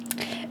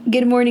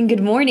Good morning,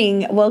 good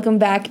morning. Welcome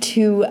back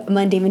to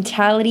Monday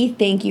Mentality.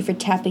 Thank you for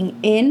tapping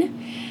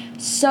in.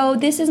 So,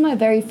 this is my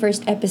very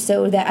first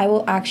episode that I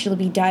will actually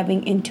be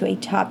diving into a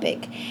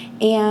topic,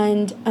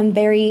 and I'm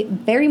very,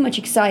 very much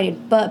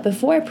excited. But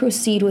before I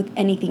proceed with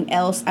anything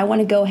else, I want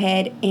to go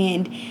ahead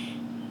and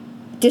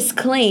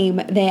disclaim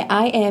that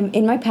I am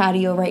in my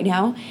patio right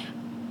now,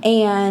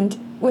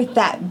 and with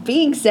that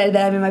being said,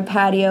 that I'm in my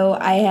patio,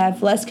 I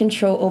have less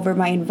control over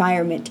my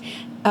environment.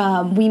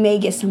 We may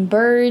get some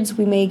birds.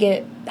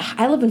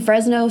 I live in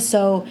Fresno,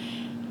 so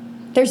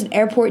there's an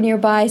airport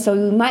nearby, so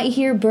we might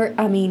hear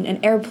an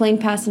airplane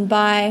passing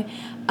by.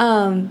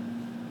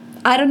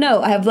 I don't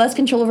know. I have less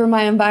control over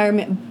my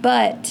environment,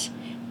 but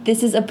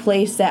this is a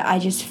place that I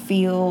just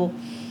feel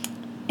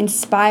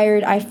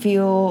inspired. I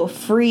feel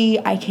free.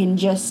 I can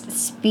just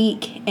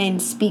speak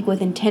and speak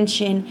with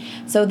intention.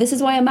 So this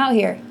is why I'm out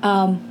here.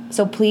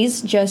 So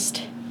please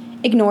just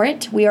ignore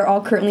it. We are all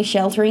currently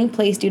sheltering in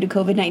place due to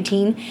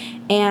COVID-19,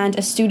 and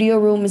a studio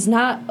room is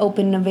not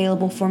open and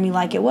available for me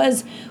like it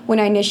was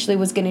when I initially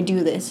was going to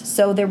do this.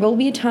 So there will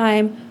be a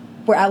time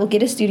where I will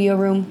get a studio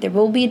room. There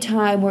will be a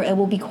time where it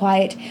will be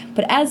quiet.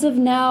 But as of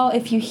now,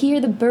 if you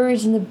hear the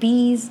birds and the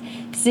bees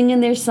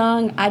singing their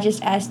song, I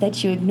just ask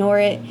that you ignore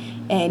it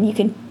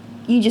and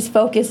you just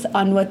focus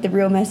on what the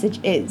real message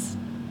is.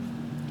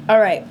 All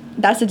right,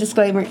 that's a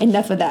disclaimer.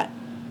 Enough of that.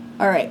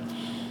 All right.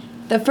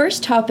 The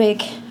first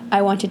topic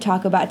I want to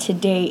talk about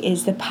today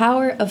is the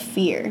power of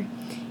fear.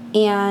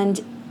 And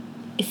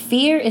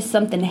fear is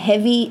something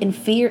heavy, and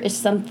fear is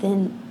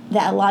something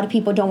that a lot of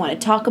people don't want to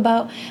talk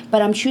about,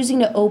 but I'm choosing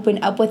to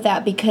open up with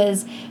that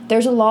because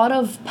there's a lot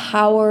of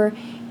power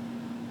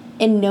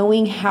in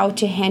knowing how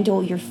to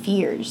handle your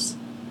fears.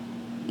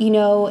 You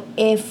know,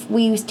 if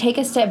we take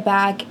a step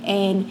back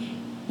and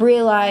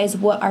realize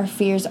what our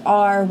fears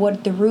are,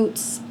 what the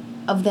roots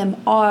of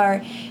them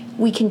are,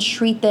 we can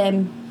treat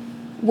them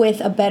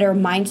with a better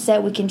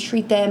mindset. We can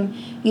treat them,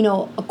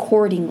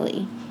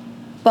 accordingly.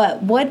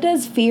 But what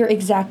does fear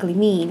exactly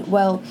mean?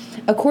 Well,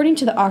 according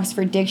to the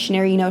Oxford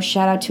Dictionary,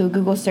 shout out to a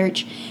Google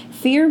search,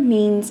 fear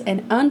means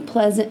an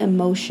unpleasant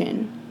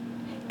emotion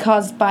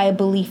caused by a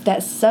belief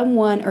that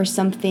someone or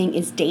something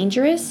is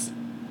dangerous,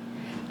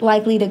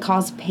 likely to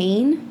cause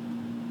pain,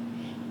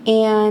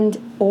 and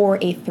or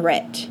a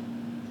threat.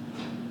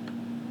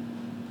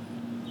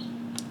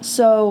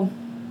 So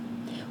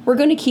we're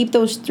going to keep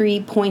those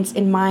 3 points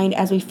in mind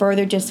as we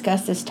further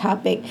discuss this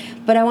topic,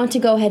 but I want to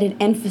go ahead and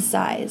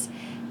emphasize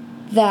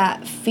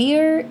that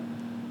fear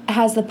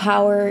has the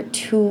power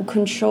to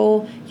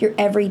control your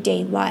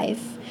everyday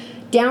life,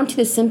 down to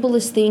the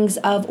simplest things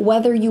of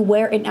whether you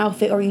wear an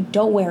outfit or you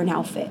don't wear an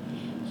outfit,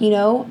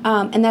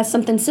 and that's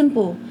something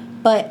simple,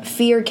 but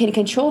fear can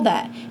control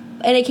that.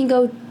 And it can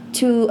go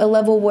to a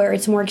level where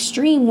it's more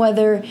extreme,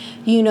 whether,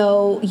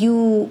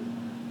 you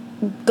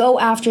go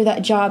after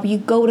that job, you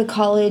go to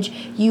college,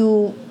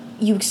 you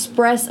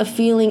express a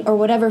feeling or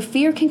whatever.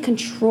 Fear can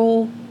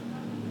control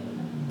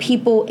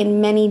people in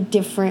many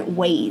different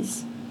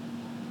ways.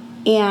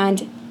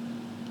 And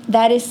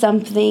that is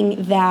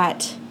something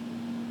that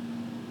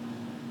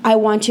I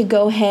want to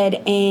go ahead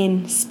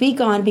and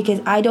speak on because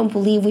I don't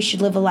believe we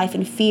should live a life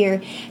in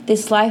fear.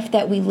 This life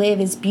that we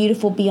live is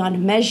beautiful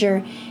beyond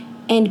measure,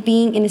 and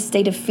being in a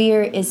state of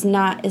fear is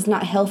not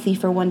healthy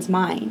for one's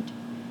mind.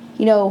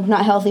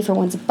 Not healthy for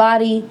one's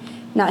body,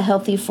 not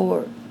healthy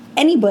for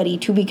anybody,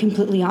 to be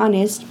completely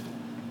honest.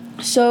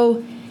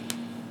 So,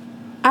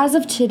 as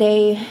of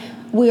today,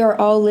 we are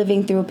all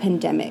living through a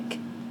pandemic.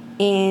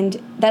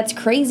 And that's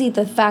crazy,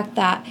 the fact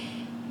that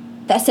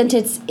that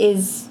sentence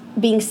is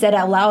being said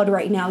out loud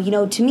right now.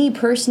 To me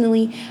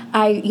personally,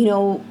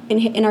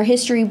 in our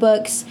history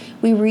books,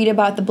 we read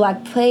about the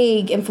Black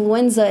Plague,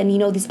 influenza, and,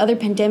 these other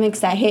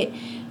pandemics that hit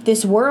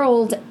this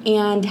world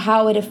and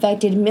how it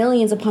affected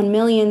millions upon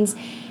millions.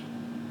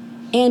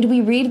 And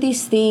we read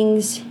these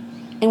things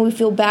and we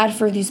feel bad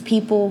for these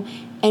people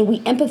and we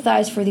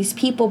empathize for these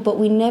people, but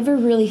we never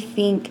really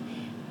think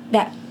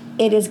that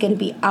it is going to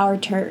be our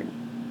turn,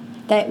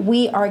 that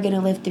we are going to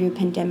live through a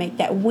pandemic,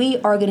 that we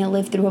are going to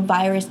live through a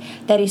virus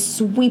that is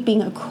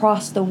sweeping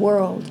across the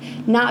world,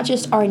 not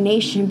just our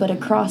nation, but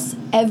across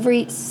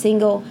every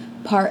single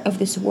part of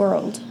this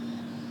world.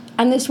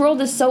 And this world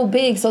is so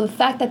big, so the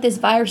fact that this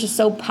virus is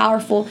so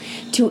powerful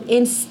to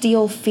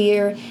instill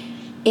fear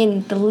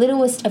in the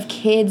littlest of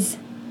kids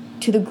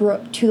to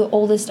the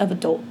oldest of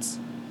adults.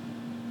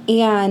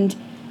 And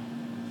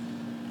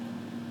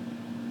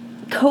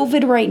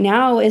COVID right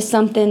now is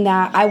something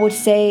that I would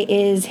say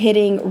is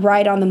hitting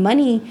right on the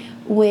money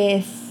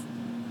with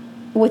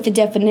the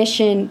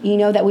definition,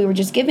 that we were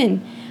just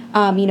given.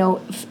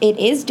 It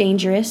is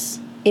dangerous.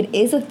 It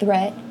is a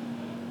threat.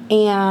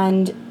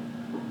 And,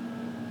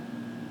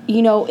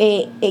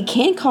 it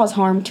can cause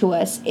harm to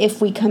us if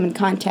we come in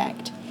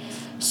contact.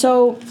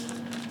 So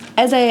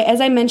as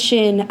I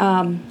mentioned,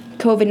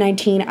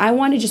 COVID-19, I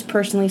want to just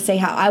personally say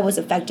how I was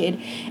affected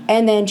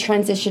and then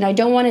transition. I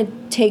don't want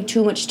to take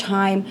too much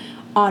time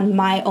on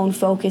my own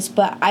focus,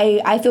 but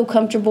I feel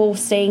comfortable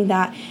saying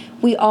that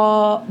We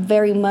all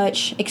very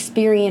much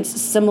experience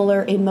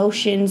similar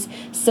emotions,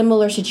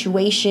 similar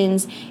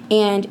situations,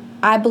 and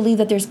I believe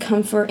that there's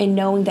comfort in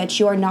knowing that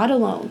you are not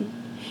alone.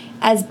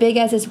 As big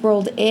as this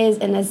world is,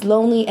 and as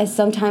lonely as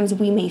sometimes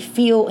we may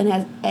feel,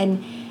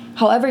 and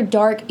however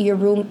dark your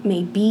room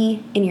may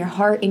be in your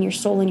heart, in your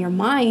soul, in your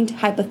mind,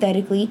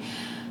 hypothetically,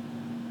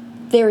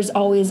 there's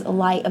always a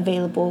light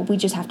available. We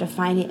just have to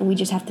find it and we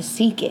just have to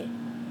seek it.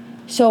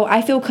 So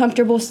I feel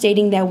comfortable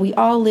stating that we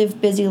all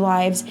live busy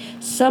lives,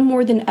 some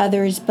more than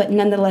others, but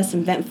nonetheless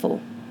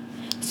eventful.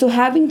 So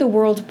having the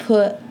world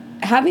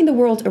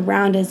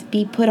around us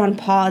be put on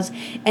pause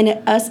and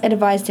us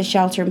advised to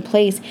shelter in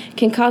place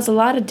can cause a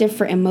lot of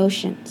different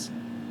emotions.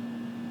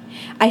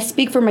 I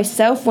speak for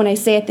myself when I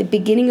say at the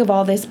beginning of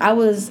all this, I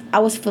was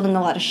feeling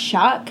a lot of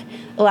shock,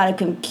 a lot of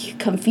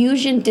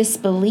confusion,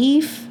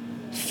 disbelief,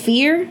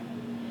 fear.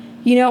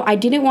 I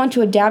didn't want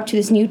to adapt to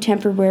this new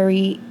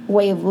temporary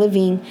way of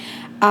living.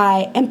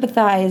 I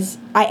emphasize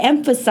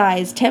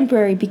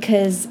temporary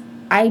because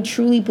I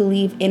truly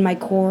believe in my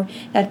core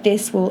that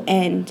this will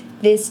end.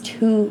 This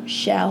too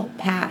shall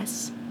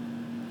pass.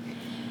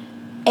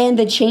 And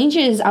the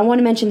changes, I want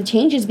to mention the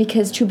changes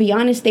because, to be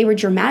honest, they were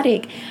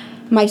dramatic.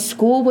 My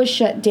school was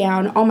shut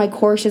down. All my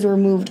courses were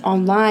moved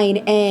online.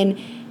 And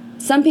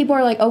some people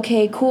are like,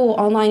 okay, cool,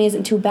 online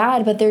isn't too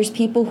bad. But there's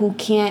people who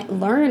can't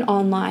learn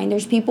online.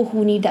 There's people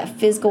who need that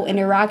physical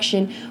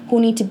interaction, who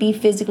need to be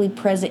physically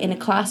present in a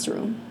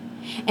classroom.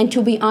 And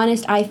to be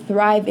honest, I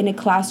thrive in a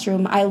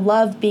classroom. I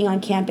love being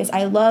on campus.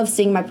 I love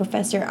seeing my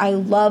professor. I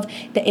love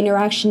the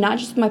interaction, not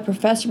just with my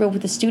professor, but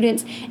with the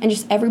students and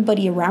just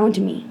everybody around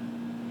me.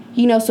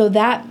 So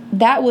that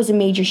was a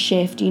major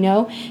shift,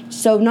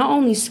 So not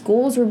only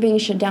schools were being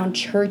shut down,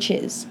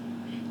 churches.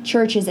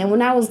 And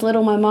when I was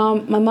little, my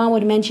mom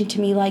would mention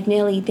to me, like,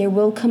 Nelly, there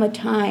will come a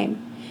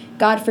time,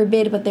 God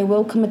forbid, but there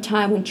will come a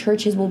time when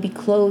churches will be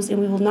closed and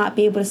we will not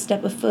be able to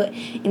step a foot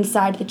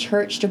inside the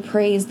church to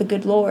praise the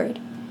good Lord.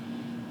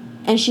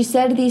 And she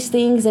said these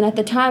things, and at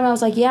the time I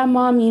was like, yeah,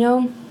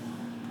 Mom,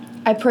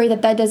 I pray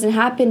that doesn't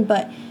happen,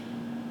 but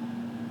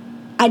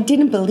I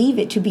didn't believe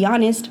it, to be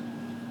honest.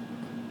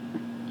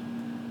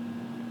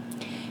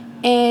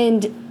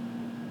 And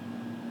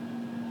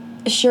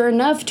sure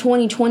enough,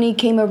 2020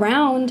 came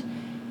around,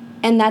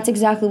 and that's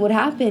exactly what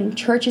happened.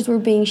 Churches were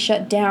being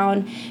shut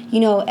down.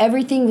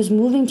 Everything was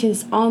moving to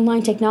this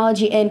online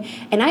technology. And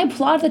I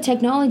applaud the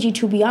technology,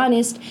 to be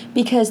honest,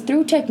 because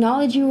through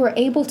technology, we're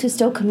able to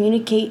still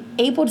communicate,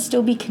 able to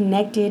still be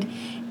connected,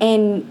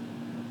 and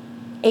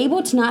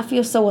able to not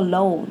feel so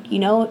alone,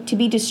 to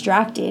be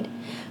distracted.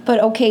 But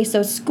okay,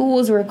 so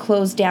schools were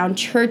closed down,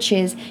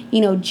 churches,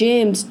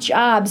 gyms,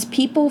 jobs,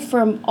 people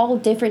from all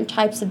different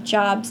types of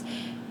jobs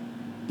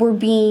were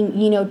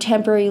being,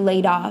 temporarily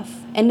laid off.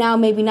 And now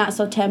maybe not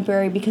so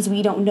temporary because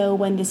we don't know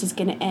when this is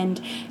going to end.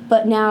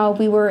 But now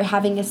we were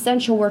having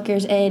essential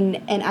workers,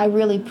 and I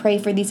really pray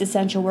for these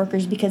essential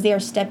workers because they are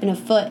stepping a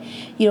foot,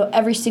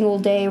 every single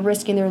day,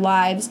 risking their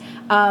lives,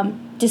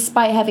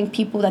 despite having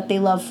people that they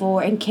love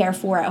for and care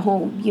for at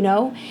home,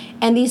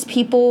 And these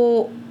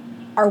people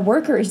are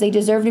workers. They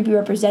deserve to be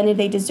represented.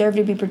 They deserve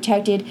to be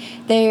protected.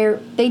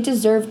 They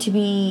deserve to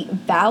be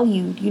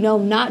valued,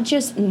 not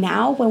just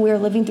now when we are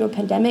living through a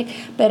pandemic,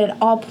 but at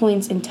all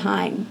points in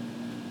time.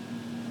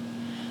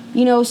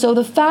 So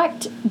the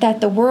fact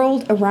that the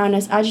world around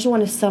us, I just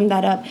want to sum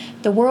that up.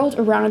 The world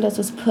around us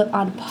was put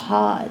on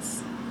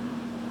pause,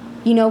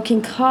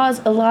 can cause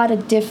a lot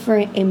of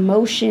different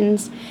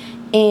emotions,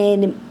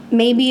 and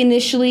maybe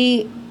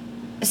initially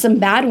some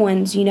bad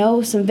ones,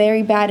 some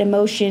very bad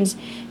emotions.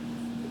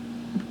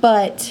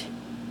 But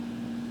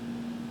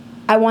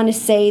I want to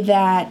say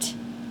that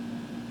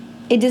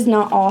it does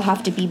not all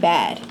have to be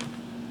bad.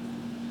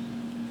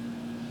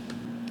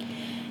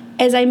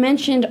 As I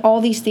mentioned,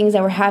 all these things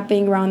that were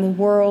happening around the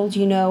world,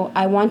 I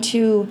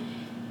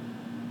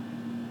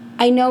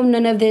know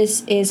none of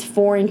this is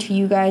foreign to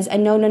you guys. I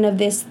know none of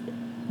this,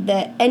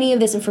 that any of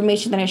this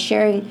information that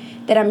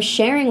I'm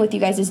sharing with you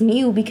guys is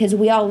new because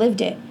we all lived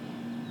it.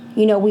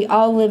 We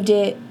all lived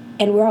it,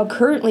 and we're all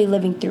currently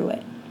living through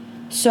it.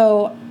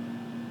 So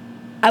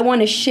I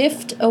want to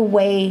shift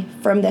away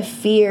from the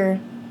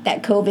fear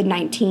that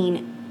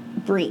COVID-19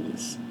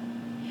 brings.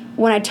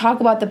 When I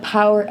talk about the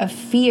power of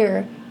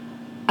fear,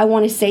 I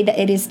want to say that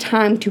it is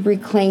time to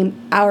reclaim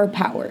our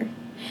power,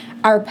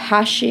 our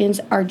passions,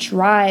 our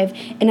drive.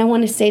 And I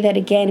want to say that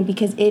again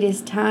because it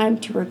is time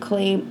to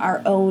reclaim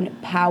our own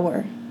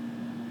power.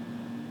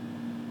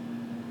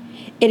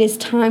 It is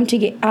time to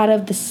get out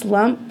of the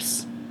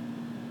slumps.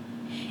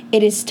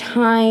 It is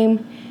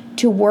time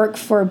to work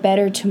for a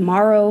better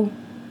tomorrow.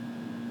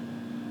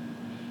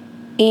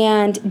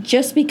 And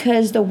just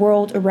because the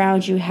world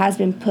around you has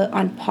been put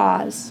on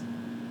pause,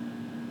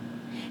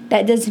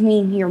 that doesn't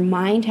mean your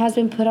mind has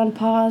been put on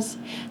pause.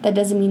 That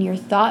doesn't mean your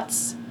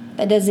thoughts.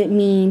 That doesn't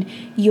mean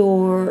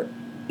your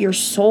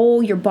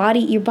soul, your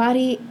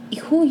body,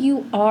 who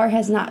you are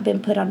has not been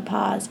put on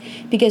pause.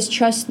 Because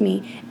trust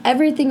me,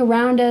 everything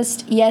around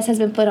us, yes, has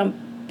been put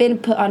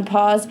on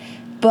pause,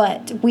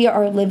 but we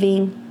are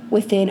living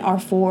within our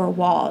four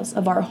walls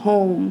of our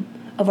home,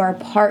 of our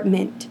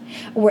apartment.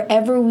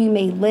 Wherever we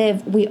may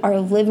live, we are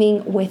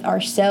living with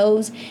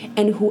ourselves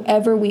and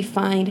whoever we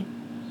find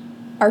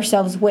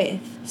ourselves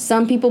with.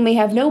 Some people may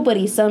have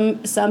nobody.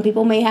 Some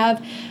people may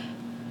have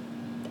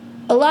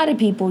a lot of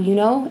people, you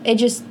know?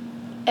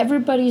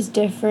 Everybody's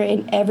different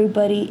and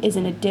everybody is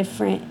in a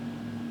different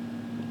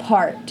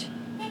part,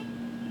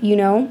 you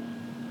know?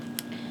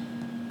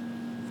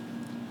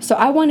 So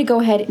I want to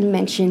go ahead and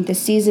mention the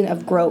season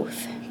of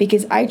growth,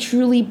 because I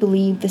truly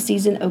believe the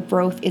season of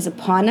growth is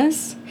upon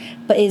us,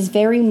 but it is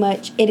very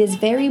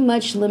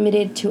much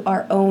limited to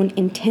our own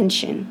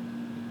intention.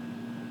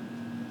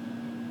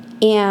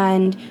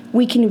 And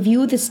we can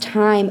view this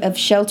time of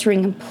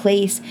sheltering in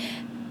place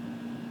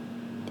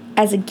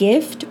as a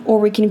gift, or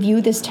we can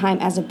view this time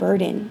as a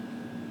burden.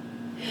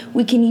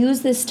 We can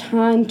use this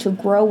time to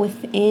grow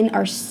within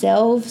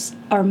ourselves,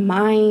 our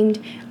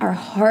mind, our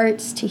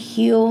hearts to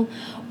heal,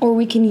 or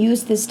we can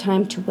use this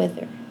time to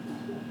wither.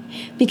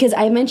 Because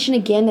I mention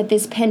again that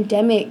this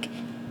pandemic,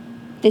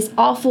 this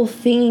awful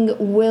thing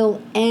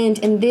will end,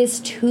 and this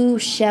too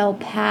shall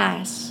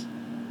pass.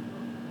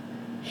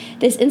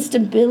 This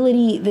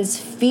instability, this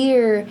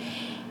fear,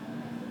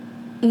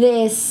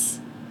 this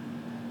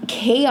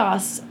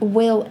chaos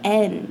will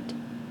end.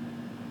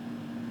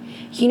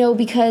 You know,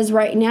 because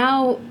right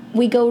now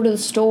we go to the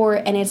store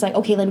and it's like,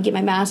 okay, let me get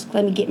my mask,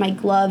 let me get my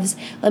gloves,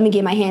 let me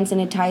get my hand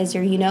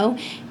sanitizer, you know?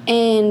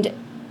 And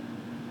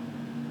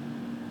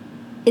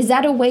is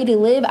that a way to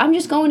live? I'm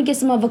just going to get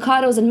some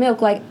avocados and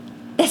milk. Like,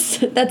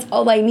 that's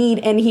all I need.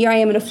 And here I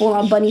am in a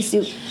full-on bunny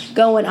suit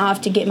going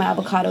off to get my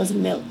avocados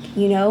and milk,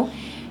 you know?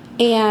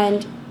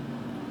 And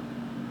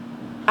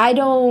I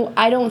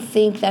don't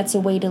think that's a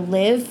way to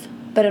live,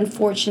 but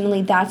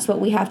unfortunately that's what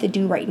we have to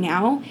do right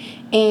now.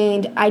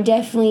 And I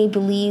definitely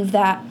believe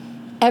that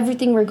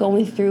everything we're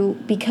going through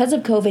because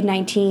of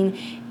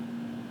COVID-19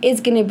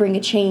 is going to bring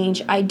a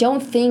change. I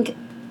don't think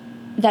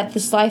that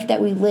this life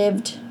that we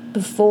lived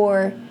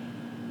before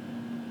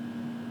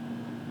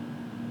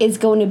is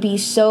going to be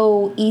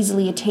so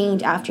easily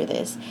attained after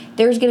this.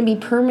 There's going to be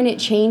permanent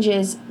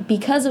changes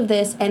because of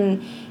this,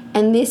 and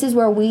this is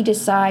where we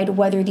decide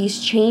whether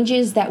these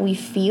changes that we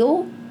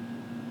feel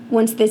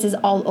once this is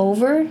all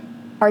over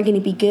are going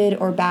to be good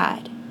or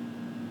bad.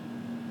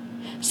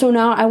 So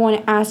now I want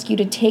to ask you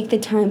to take the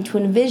time to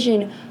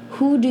envision,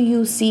 who do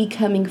you see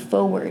coming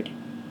forward?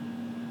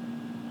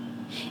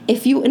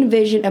 If you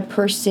envision a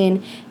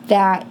person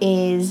that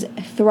is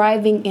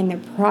thriving in their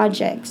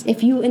projects,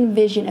 if you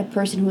envision a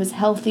person who is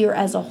healthier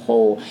as a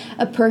whole,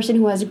 a person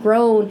who has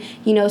grown,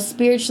 you know,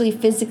 spiritually,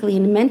 physically,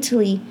 and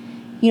mentally,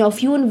 you know,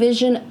 if you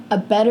envision a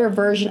better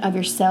version of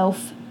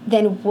yourself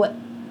than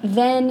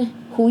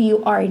who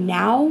you are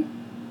now,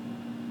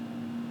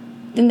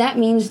 then that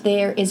means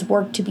there is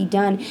work to be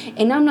done.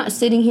 And I'm not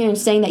sitting here and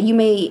saying that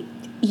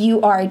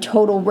you are a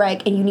total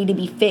wreck and you need to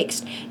be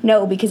fixed.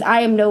 No, because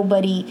I am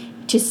nobody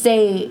to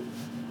say,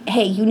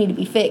 hey, you need to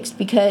be fixed.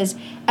 Because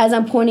as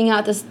I'm pointing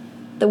out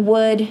the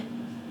wood,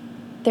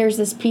 there's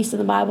this piece of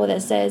the Bible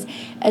that says,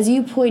 as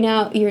you point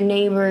out your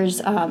neighbor's,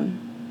 I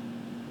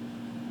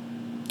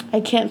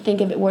can't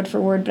think of it word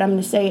for word, but I'm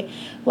going to say it,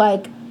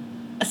 like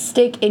a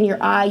stick in your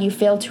eye, you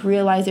fail to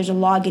realize there's a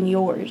log in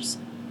yours.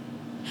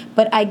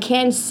 But I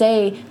can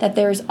say that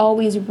there's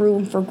always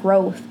room for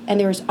growth, and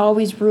there's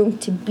always room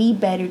to be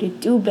better, to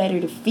do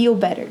better, to feel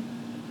better.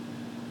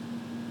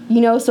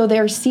 You know, so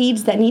there are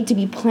seeds that need to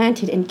be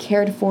planted and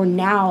cared for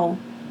now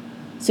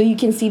so you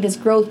can see this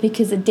growth,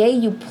 because the day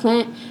you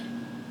plant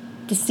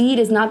the seed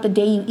is not the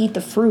day you eat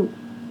the fruit.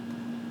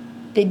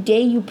 The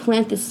day you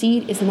plant the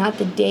seed is not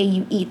the day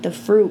you eat the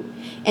fruit.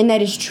 And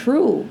that is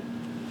true.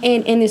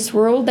 And in this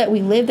world that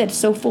we live that's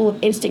so full of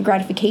instant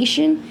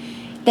gratification,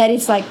 that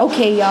it's like,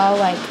 okay, y'all,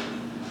 like,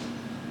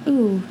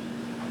 ooh,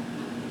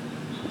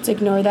 let's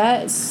ignore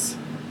that.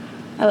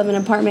 I live in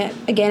an apartment.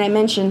 Again, I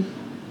mentioned,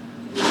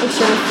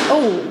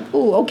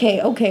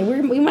 okay,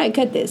 we might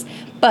cut this.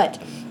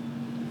 But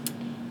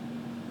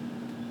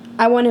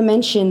I want to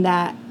mention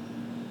that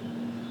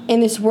in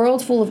this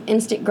world full of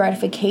instant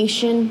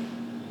gratification,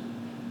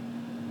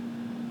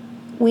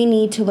 we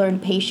need to learn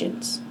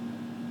patience.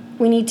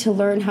 We need to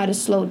learn how to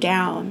slow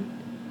down.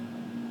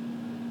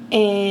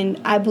 And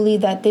I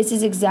believe that this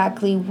is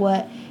exactly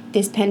what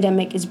this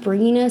pandemic is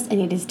bringing us, and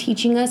it is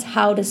teaching us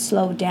how to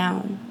slow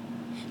down.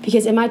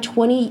 Because in my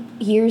 20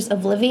 years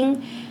of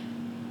living,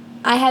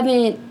 I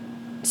haven't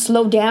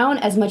slowed down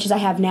as much as I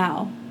have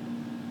now.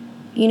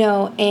 You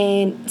know,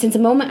 and since the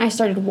moment I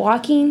started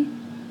walking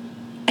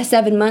at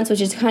 7 months,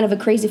 which is kind of a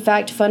crazy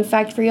fun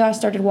fact for you, I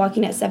started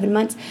walking at 7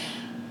 months,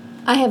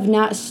 I have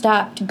not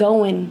stopped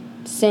going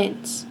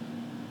since.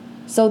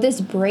 So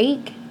this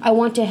break, I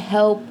want to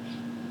help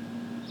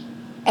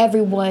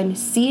everyone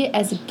see it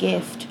as a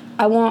gift.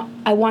 I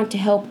want to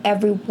help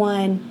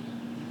everyone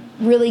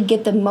really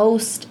get the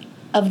most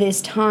of this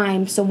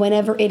time. So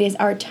whenever it is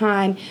our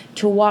time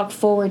to walk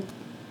forward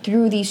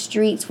through these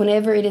streets,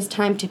 whenever it is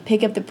time to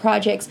pick up the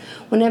projects,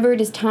 whenever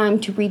it is time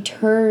to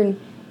return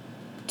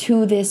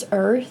to this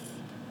earth,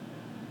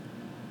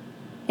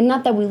 And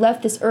not that we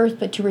left this earth,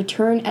 but to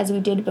return as we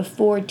did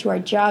before, to our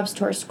jobs,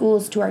 to our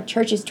schools, to our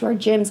churches, to our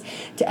gyms,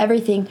 to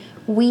everything.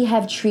 We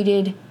have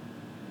treated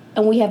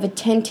and we have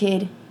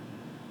attended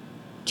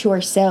to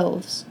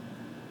ourselves.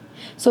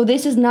 So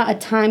this is not a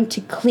time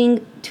to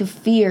cling to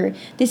fear.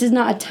 This is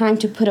not a time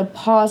to put a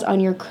pause on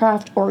your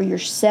craft or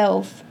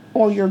yourself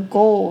or your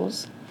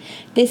goals.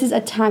 This is a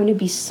time to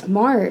be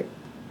smart.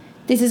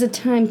 This is a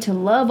time to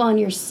love on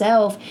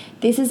yourself.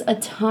 This is a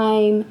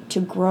time to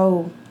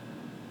grow.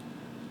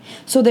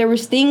 So there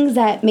was things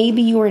that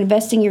maybe you were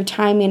investing your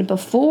time in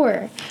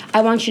before.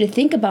 I want you to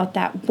think about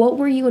that. What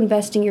were you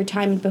investing your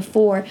time in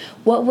before?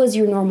 What was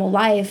your normal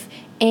life?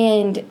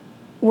 And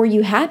were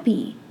you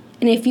happy?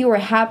 And if you were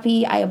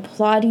happy, I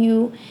applaud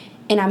you,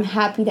 and I'm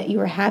happy that you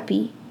were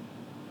happy.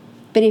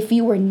 But if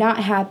you were not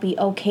happy,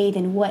 okay,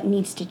 then what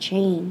needs to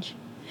change?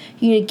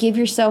 You need to give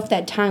yourself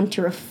that time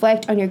to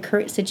reflect on your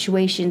current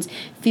situations,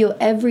 feel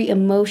every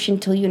emotion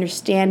till you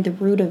understand the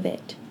root of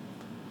it.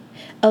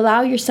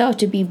 Allow yourself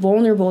to be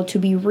vulnerable, to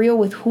be real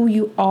with who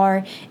you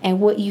are and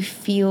what you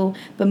feel,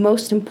 but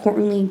most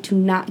importantly, to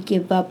not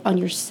give up on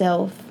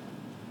yourself.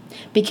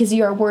 Because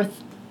you are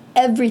worth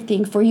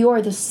everything, for you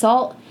are the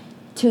salt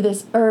to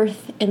this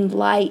earth and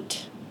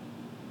light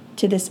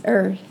to this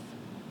earth.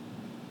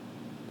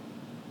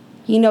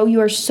 You know,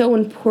 you are so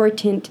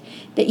important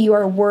that you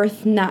are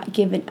worth not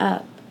giving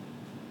up.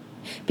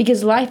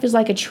 Because life is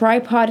like a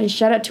tripod, and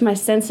shout out to my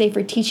sensei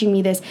for teaching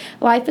me this.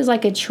 Life is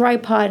like a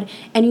tripod,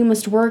 and you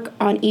must work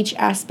on each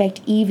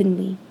aspect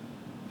evenly.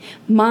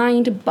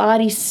 Mind,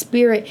 body,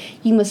 spirit,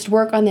 you must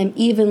work on them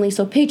evenly.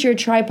 So picture a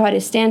tripod,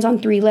 it stands on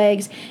 3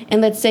 legs,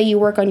 and let's say you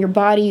work on your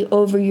body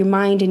over your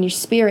mind and your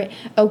spirit.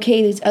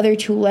 Okay, these other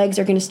 2 legs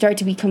are going to start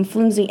to become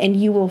flimsy,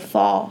 and you will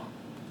fall.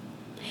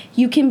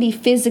 You can be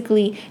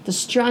physically the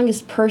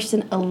strongest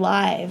person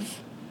alive,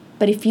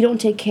 but if you don't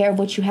take care of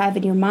what you have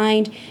in your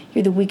mind,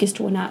 you're the weakest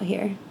one out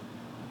here.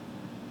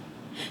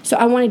 So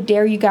I want to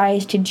dare you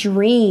guys to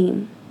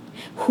dream.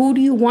 Who do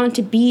you want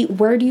to be?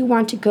 Where do you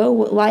want to go?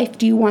 What life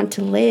do you want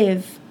to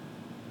live?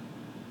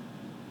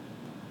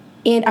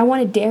 And I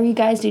want to dare you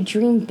guys to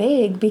dream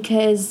big,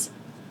 because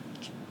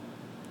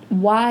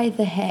why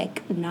the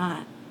heck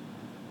not?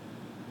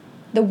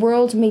 The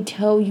world may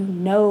tell you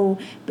no,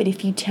 but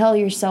if you tell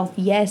yourself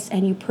yes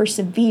and you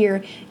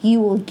persevere,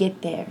 you will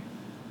get there.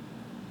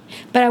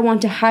 But I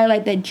want to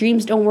highlight that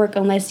dreams don't work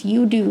unless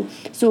you do.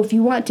 So if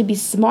you want to be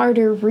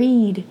smarter,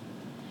 read.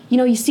 You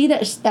know, you see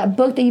that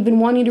book that you've been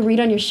wanting to read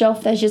on your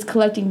shelf that's just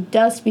collecting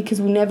dust because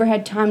we never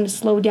had time to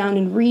slow down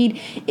and read.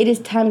 It is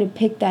time to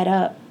pick that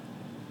up.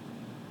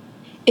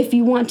 If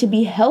you want to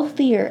be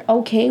healthier,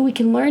 okay, we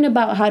can learn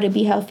about how to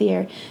be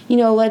healthier. You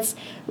know, let's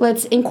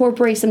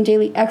incorporate some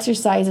daily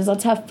exercises.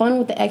 Let's have fun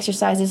with the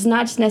exercises,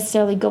 not just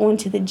necessarily going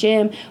to the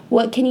gym.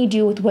 What can you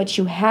do with what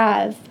you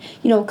have?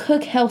 You know,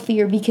 cook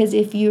healthier, because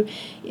if you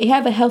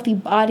have a healthy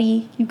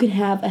body, you can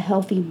have a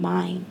healthy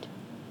mind.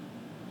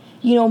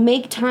 You know,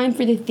 make time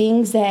for the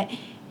things that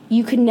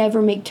you could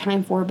never make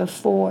time for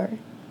before.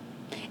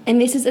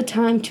 And this is a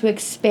time to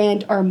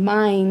expand our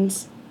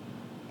minds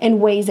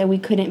in ways that we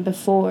couldn't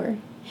before.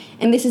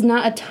 And this is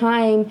not a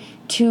time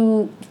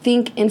to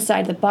think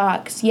inside the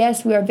box.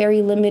 Yes, we are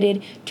very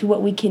limited to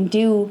what we can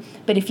do,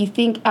 but if you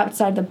think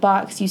outside the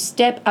box, you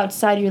step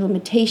outside your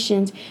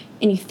limitations,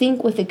 and you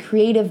think with a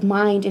creative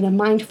mind and a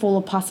mind full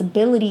of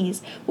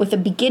possibilities, with a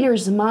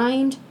beginner's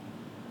mind,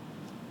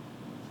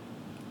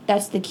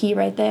 that's the key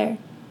right there.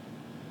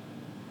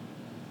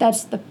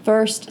 That's the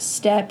first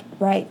step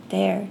right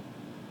there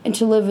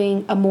into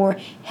living a more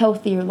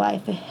healthier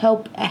life, a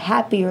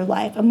happier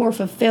life, a more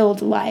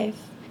fulfilled life.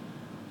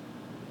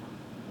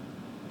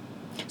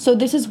 So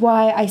this is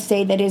why I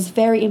say that it is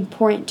very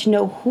important to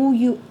know who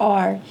you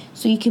are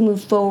so you can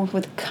move forward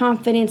with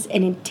confidence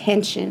and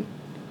intention.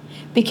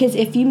 Because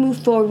if you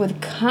move forward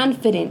with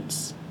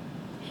confidence,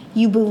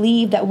 you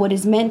believe that what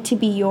is meant to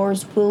be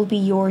yours will be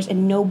yours,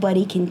 and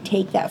nobody can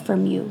take that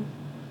from you.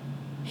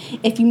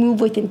 If you move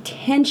with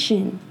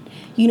intention,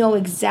 you know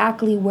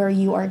exactly where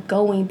you are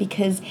going,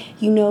 because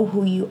you know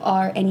who you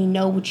are and you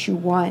know what you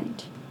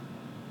want.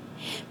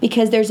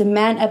 Because there's a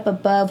man up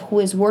above who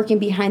is working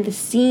behind the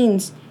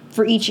scenes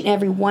for each and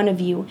every one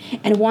of you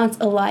and wants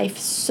a life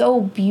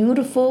so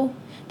beautiful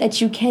that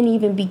you can't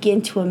even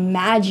begin to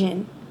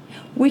imagine.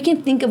 We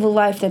can think of a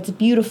life that's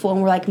beautiful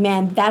and we're like,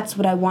 man, that's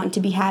what I want to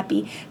be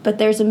happy. But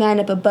there's a man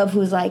up above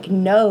who's like,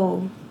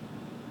 no.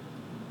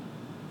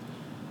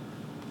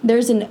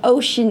 There's an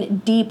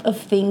ocean deep of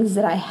things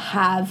that I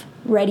have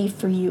ready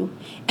for you,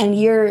 and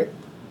you're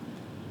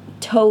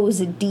toes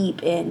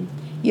deep in.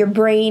 Your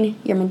brain,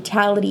 your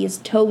mentality is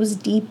toes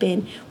deep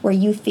in where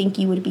you think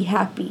you would be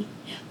happy.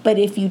 But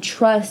if you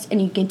trust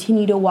and you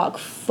continue to walk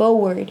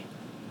forward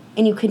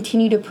and you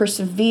continue to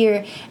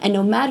persevere, and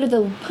no matter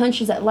the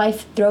punches that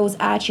life throws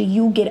at you,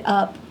 you get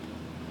up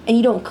and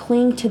you don't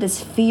cling to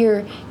this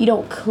fear. You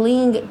don't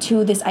cling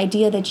to this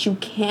idea that you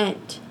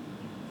can't.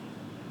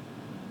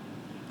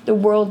 The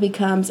world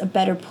becomes a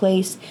better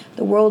place.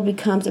 The world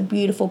becomes a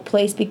beautiful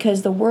place,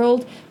 because the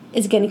world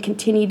is going to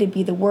continue to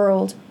be the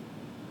world.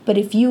 But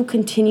if you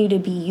continue to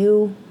be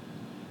you,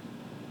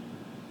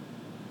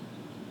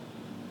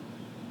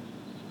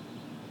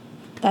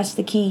 That's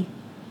the key.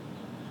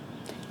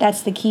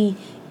 That's the key.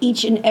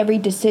 Each and every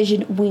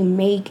decision we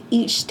make,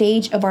 each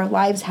stage of our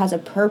lives has a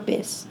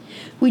purpose.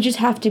 We just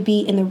have to be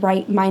in the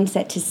right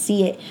mindset to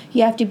see it.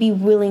 You have to be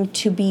willing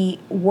to be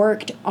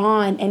worked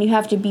on, and you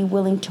have to be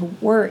willing to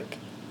work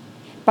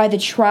by the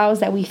trials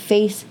that we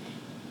face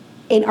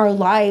in our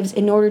lives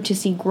in order to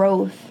see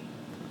growth.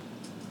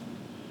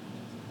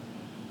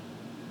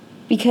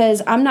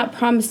 Because I'm not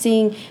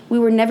promising, we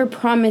were never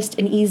promised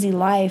an easy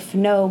life.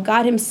 No,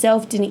 God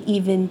himself didn't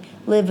even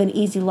live an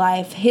easy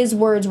life. His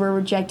words were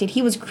rejected.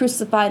 He was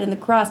crucified on the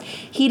cross.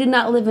 He did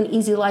not live an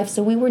easy life,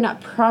 so we were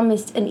not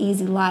promised an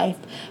easy life,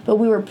 but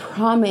we were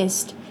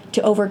promised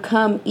to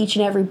overcome each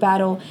and every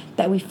battle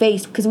that we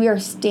face, because we are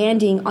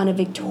standing on a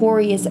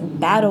victorious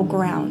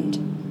battleground.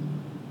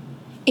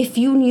 If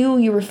you knew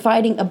you were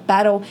fighting a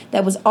battle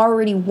that was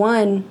already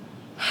won,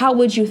 how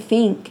would you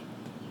think?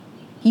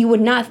 You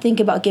would not think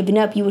about giving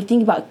up. You would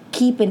think about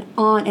keeping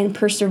on and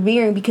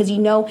persevering, because you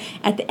know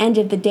at the end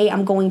of the day,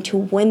 I'm going to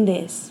win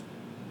this.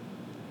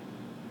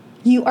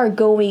 You are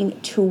going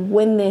to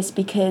win this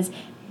because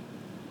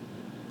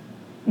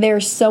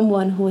there's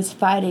someone who is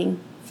fighting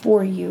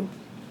for you.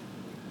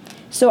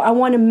 So I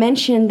want to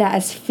mention that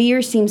as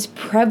fear seems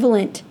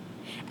prevalent,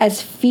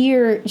 as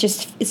fear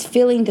just is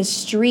filling the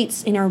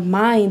streets in our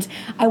minds,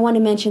 I want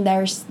to mention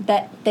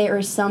that there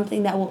is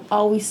something that will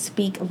always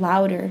speak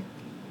louder.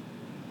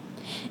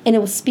 And it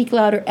will speak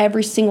louder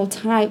every single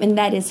time, and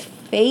that is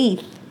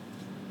faith.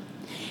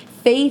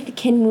 Faith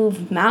can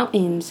move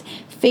mountains.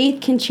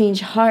 Faith can change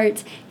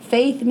hearts.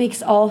 Faith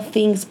makes all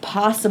things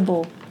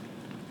possible.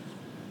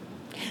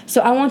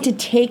 So I want to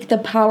take the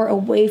power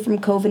away from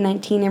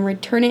COVID-19 and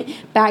return it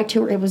back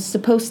to where it was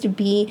supposed to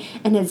be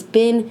and has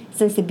been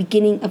since the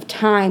beginning of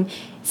time,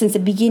 since the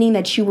beginning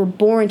that you were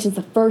born, since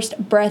the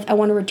first breath. I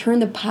want to return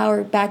the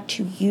power back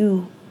to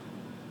you.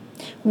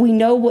 We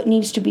know what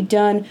needs to be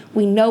done.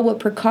 We know what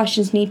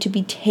precautions need to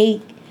be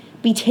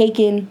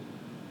taken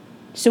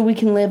so we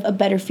can live a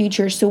better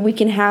future, so we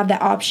can have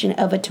that option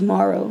of a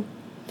tomorrow.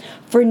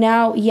 For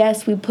now,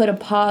 yes, we put a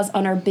pause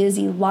on our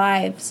busy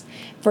lives.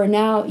 For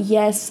now,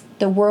 yes,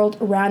 the world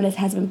around us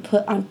has been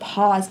put on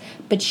pause,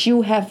 but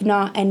you have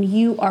not, and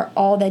you are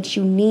all that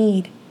you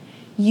need.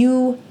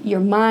 You, your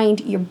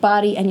mind, your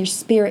body, and your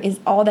spirit is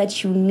all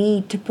that you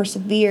need to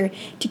persevere,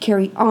 to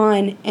carry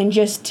on, and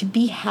just to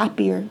be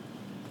happier.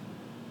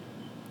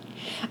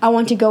 I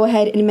want to go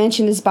ahead and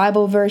mention this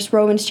Bible verse,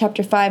 Romans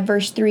chapter 5,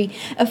 verse 3.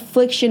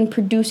 Affliction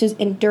produces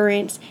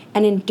endurance,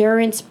 and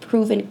endurance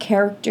proven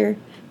character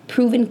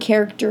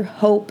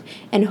hope,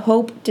 and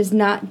hope does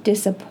not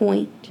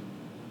disappoint.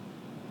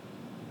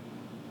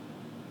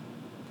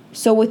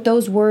 So with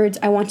those words,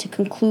 I want to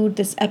conclude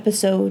this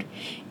episode,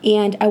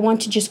 and I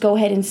want to just go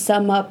ahead and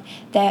sum up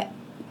that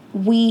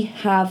we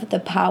have the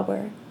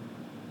power.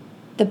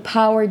 The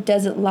power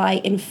doesn't lie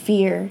in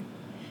fear.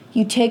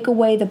 You take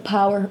away the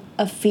power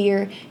of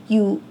fear,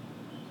 you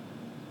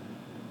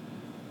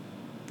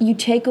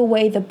take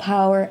away the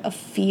power of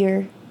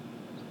fear,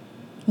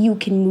 you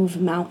can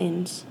move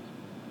mountains.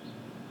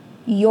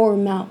 Your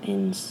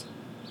mountains.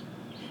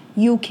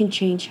 You can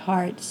change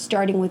hearts,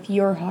 starting with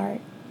your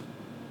heart.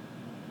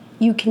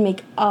 You can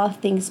make all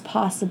things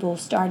possible,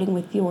 starting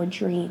with your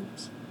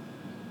dreams.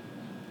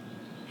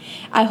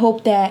 I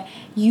hope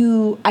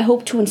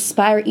to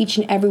inspire each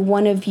and every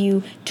one of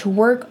you to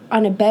work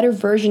on a better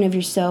version of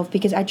yourself,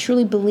 because I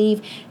truly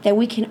believe that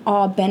we can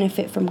all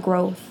benefit from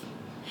growth.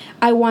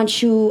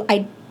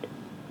 I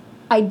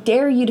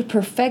dare you to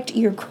perfect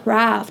your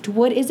craft.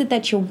 What is it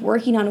that you're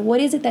working on?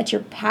 What is it that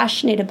you're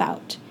passionate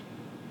about?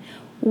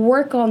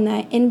 Work on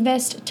that.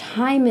 Invest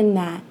time in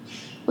that.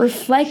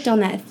 Reflect on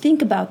that.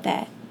 Think about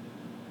that.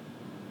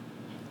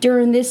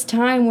 During this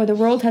time where the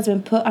world has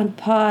been put on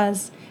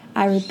pause,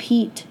 I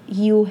repeat,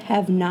 you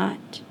have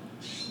not.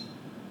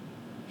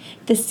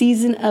 The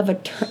season of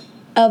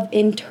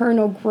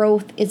internal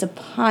growth is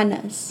upon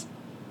us.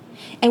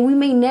 And we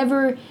may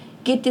never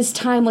get this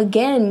time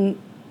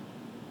again.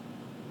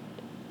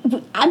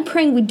 I'm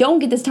praying we don't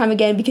get this time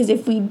again, because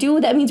if we do,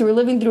 that means we're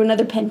living through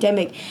another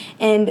pandemic.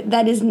 And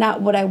that is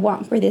not what I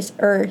want for this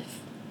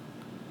earth.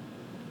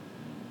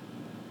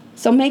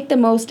 So make the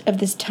most of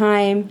this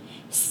time.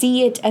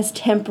 See it as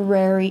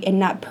temporary and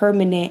not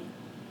permanent.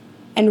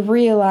 And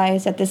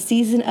realize that the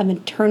season of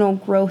internal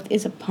growth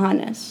is upon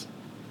us.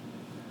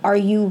 Are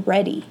you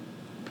ready?